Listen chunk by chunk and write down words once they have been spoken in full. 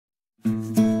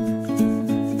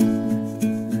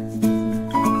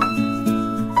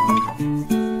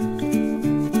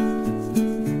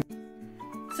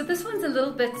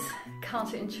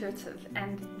counterintuitive,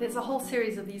 and there's a whole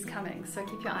series of these coming, so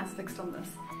keep your eyes fixed on this.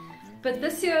 But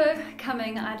this year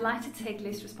coming, I'd like to take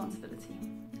less responsibility.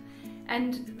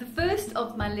 And the first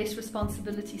of my less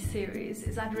responsibility series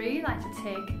is I'd really like to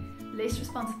take less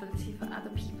responsibility for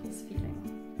other people's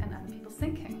feeling and other people's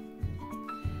thinking.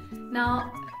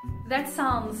 Now, that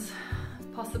sounds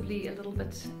possibly a little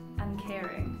bit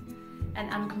uncaring and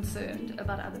unconcerned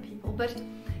about other people, but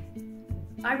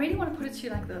I really want to put it to you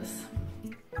like this.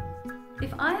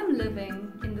 If I am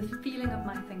living in the feeling of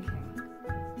my thinking,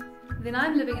 then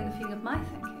I'm living in the feeling of my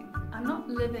thinking. I'm not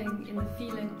living in the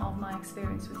feeling of my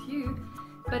experience with you,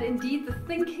 but indeed the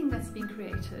thinking that's been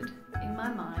created in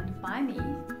my mind by me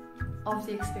of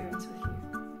the experience with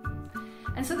you.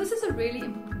 And so this is a really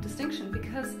important distinction,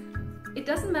 because it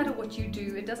doesn't matter what you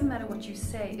do, it doesn't matter what you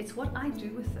say, it's what I do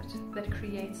with it that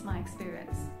creates my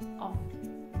experience of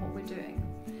what we're doing.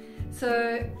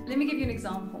 So let me give you an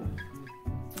example.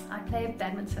 I play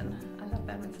badminton. I love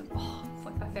badminton. Oh, it's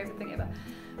like my favorite thing ever.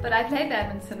 But I play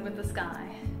badminton with this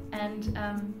guy,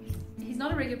 and he's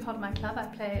not a regular part of my club. I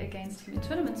play against him in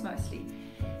tournaments mostly.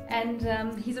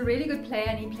 And he's a really good player,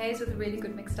 and he plays with a really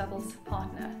good mixed doubles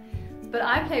partner. But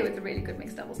I play with a really good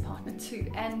mixed doubles partner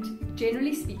too, and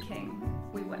generally speaking,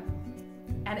 we win.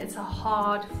 And it's a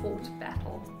hard-fought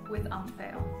battle without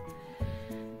fail.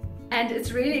 And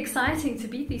it's really exciting to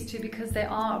beat these two because they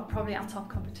are probably our top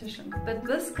competition. But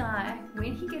this guy,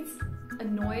 when he gets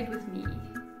annoyed with me,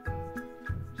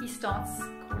 he starts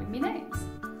calling me names.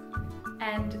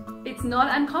 And it's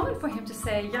not uncommon for him to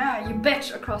say, "Yeah, you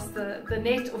bitch," across the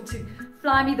net, or to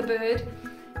fly me the bird.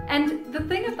 And the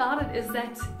thing about it is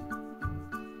that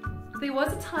there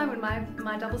was a time when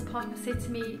my doubles partner said to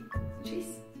me,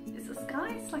 "Geez, is this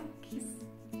guy, it's like,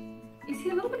 is he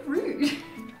a little bit rude?"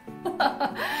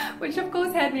 Which of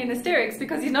course had me in hysterics,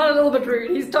 because he's not a little bit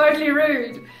rude, he's totally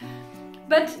rude.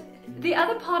 But the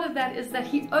other part of that is that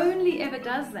he only ever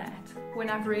does that when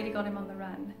I've really got him on the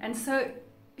run. And so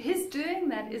his doing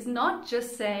that is not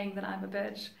just saying that I'm a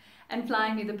bitch and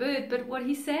flying me the bird, but what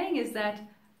he's saying is that,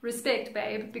 "Respect,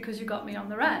 babe, because you got me on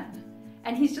the run."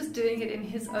 And he's just doing it in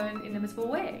his own inimitable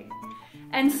way.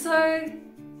 And so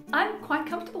I'm quite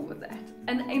comfortable with that.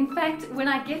 And in fact, when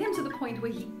I get him to the point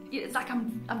where it's like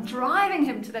I'm driving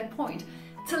him to that point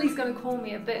till he's going to call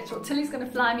me a bitch, or till he's going to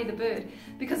fly me the bird,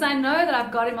 because I know that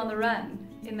I've got him on the run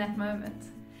in that moment.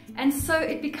 And so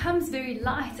it becomes very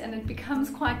light, and it becomes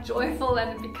quite joyful, and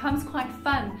it becomes quite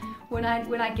fun when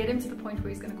I get him to the point where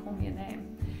he's going to call me a name.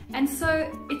 And so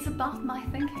it's about my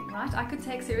thinking, right? I could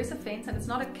take serious offense, and it's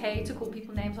not okay to call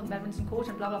people names on badminton court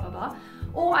and blah, blah, blah, blah.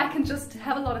 Or I can just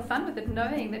have a lot of fun with it,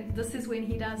 knowing that this is when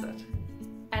he does it.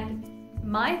 And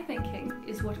my thinking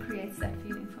is what creates that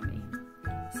feeling for me.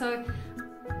 So,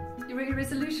 your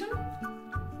resolution?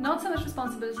 Not so much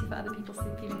responsibility for other people's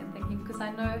feeling and thinking, because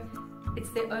I know it's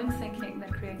their own thinking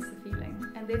that creates the feeling,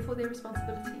 and therefore their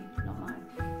responsibility, not mine.